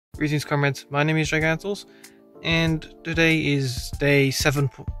Greetings, comrades. My name is Gigantles, and today is day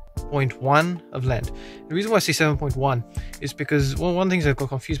 7.1 of Lent. The reason why I say 7.1 is because one of the things I got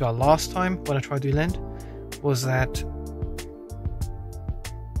confused about last time when I tried to do Lent was that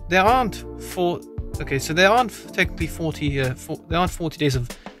there aren't technically 40. There aren't 40 days of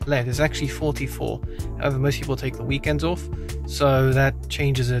Lent. It's actually 44. However, most people take the weekends off, so that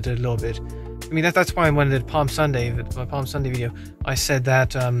changes it a little bit. I mean, that's why when I did my Palm Sunday video, I said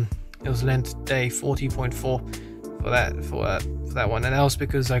that it was Lent day 40.4 for that one, and that was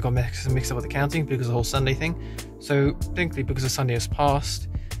because I got mixed up with the counting because of the whole Sunday thing. So technically, because the Sunday has passed,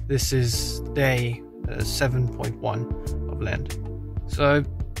 this is day 7.1 of Lent. So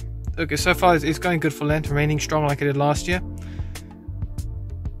okay, so far it's going good for Lent, remaining strong like I did last year,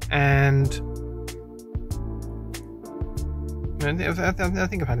 and I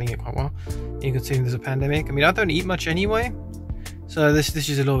think I'm handling it quite well, considering there's a pandemic. I mean, I don't eat much anyway, so this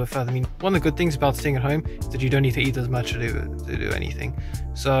is a little bit further. I mean, one of the good things about staying at home is that you don't need to eat as much to do anything.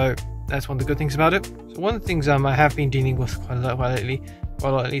 So that's one of the good things about it. So one of the things I have been dealing with quite a lot lately,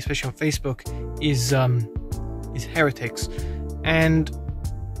 especially on Facebook, is heretics, and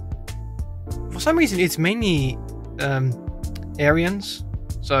for some reason it's mainly Arians.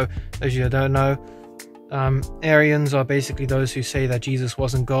 So as you don't know, Arians are basically those who say that Jesus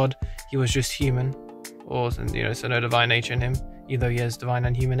wasn't God, he was just human, or so no divine nature in him, even though he has divine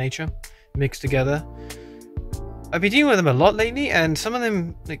and human nature mixed together. I've been dealing with them a lot lately, and some of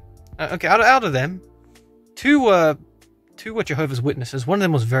them, out of them, two were Jehovah's Witnesses. One of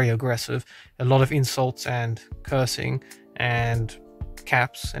them was very aggressive, a lot of insults and cursing and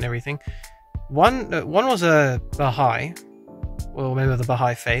caps and everything. One was a Baha'i, or member of the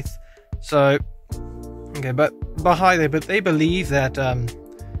Baha'i faith. So okay, but Baha'i, they believe that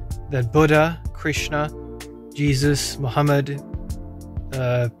that Buddha, Krishna, Jesus, Muhammad,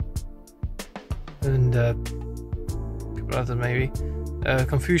 and people others maybe,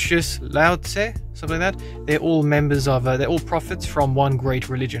 Confucius, Lao Tse, something like that. They're all members of, they're all prophets from one great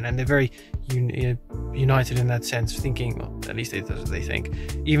religion, and they're very united in that sense. Thinking, well, at least that's what they think.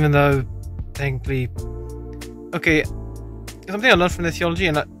 Even though, thankfully, okay. Something I learned from their theology,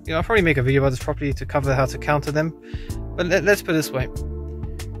 and I'll probably make a video about this properly to cover how to counter them, but let's put it this way.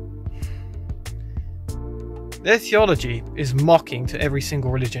 Their theology is mocking to every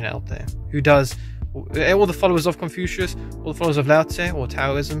single religion out there, who does, all the followers of Confucius, all the followers of Lao Tse or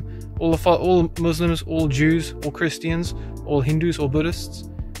Taoism, all Muslims, all Jews, all Christians, all Hindus, all Buddhists.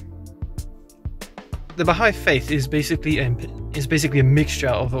 The Baha'i faith is basically a mixture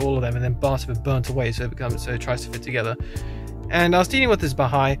of all of them, and then part of it burnt away, so it tries to fit together. And I was dealing with this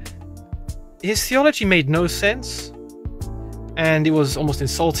Baha'i. His theology made no sense, and it was almost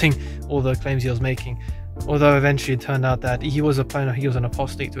insulting, all the claims he was making. Although eventually it turned out that he was an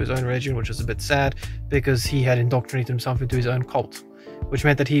apostate to his own religion, which was a bit sad, because he had indoctrinated himself into his own cult, which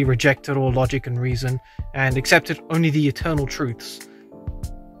meant that he rejected all logic and reason and accepted only the eternal truths,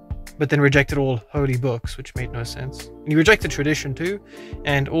 but then rejected all holy books, which made no sense. And he rejected tradition too,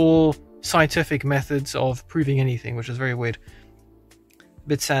 and all scientific methods of proving anything, which is very weird. A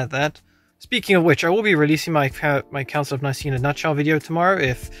bit sad that. Speaking of which, I will be releasing my Council of Nicaea in a nutshell video tomorrow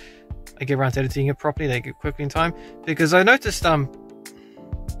if I get around to editing it properly, like quickly in time, because I noticed there's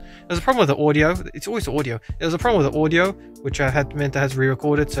a problem with the audio. It's always the audio. There's a problem with the audio, which I had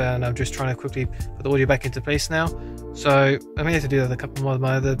re-recorded, and I'm just trying to quickly put the audio back into place now. So I may have to do that in a couple more of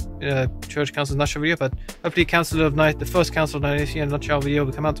my other Church Council nutshell video, but hopefully the first Council of Nicaea in a nutshell video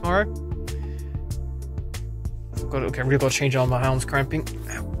will come out tomorrow. I've really got to change all my arms cramping.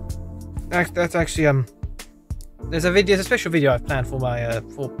 That's actually there's a special video I've planned for my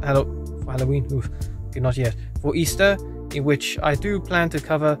for Halloween. Okay, not yet, for Easter, in which I do plan to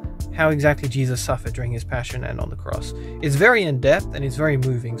cover how exactly Jesus suffered during his passion and on the cross. It's very in depth and it's very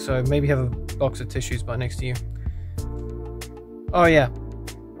moving, so maybe have a box of tissues by next to you. Oh yeah,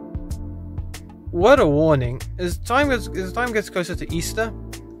 what a warning! As time gets closer to Easter,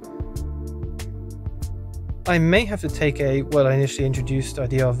 I may have to take what I initially introduced the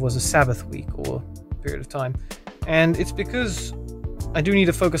idea of was a Sabbath week or period of time, and it's because I do need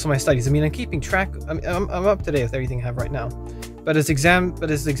to focus on my studies. I mean, I'm keeping track. I'm up to date with everything I have right now, but as the exam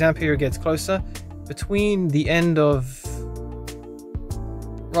period gets closer, between the end of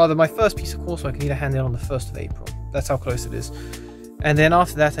my first piece of coursework, I need to hand it on the 1st of April. That's how close it is, and then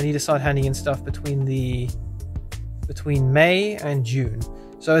after that, I need to start handing in stuff between May and June.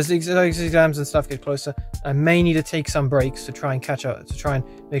 So as the exams and stuff get closer, I may need to take some breaks to try and catch up, to try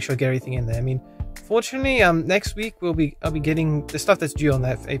and make sure I get everything in there. I mean, unfortunately, next week I'll be getting the stuff that's due on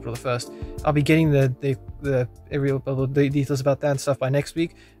that April the 1st. I'll be getting the details about that and stuff by next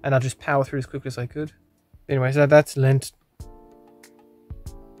week, and I'll just power through as quickly as I could. Anyway, so that's Lent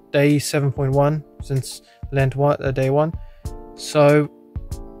day 7.1 since Lent day 1. So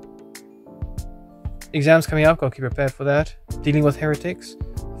exams coming up, gotta keep prepared for that. Dealing with heretics.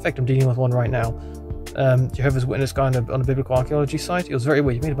 In fact, I'm dealing with one right now. Jehovah's Witness guy on a biblical archaeology site. It was very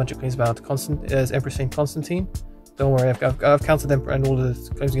weird. He made a bunch of claims about Emperor Saint Constantine. Don't worry, I've counted them and all the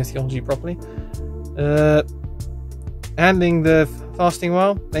claims against theology properly. Handling the fasting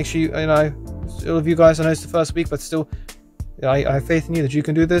well. Make sure you know, all of you guys, I know it's the first week, but still, I have faith in you that you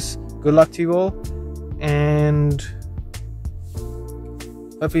can do this. Good luck to you all, and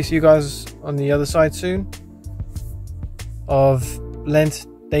hopefully see you guys on the other side soon of Lent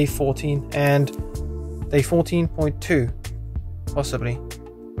day 14 and day 14.2, possibly,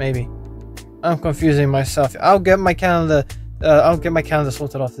 maybe. I'm confusing myself. I'll get my calendar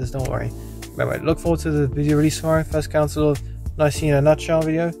sorted after this. Don't worry. Anyway, look forward to the video release tomorrow. First Council of Nicene in a nutshell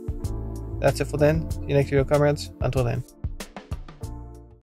video. That's it for then. See you next video, comrades. Until then.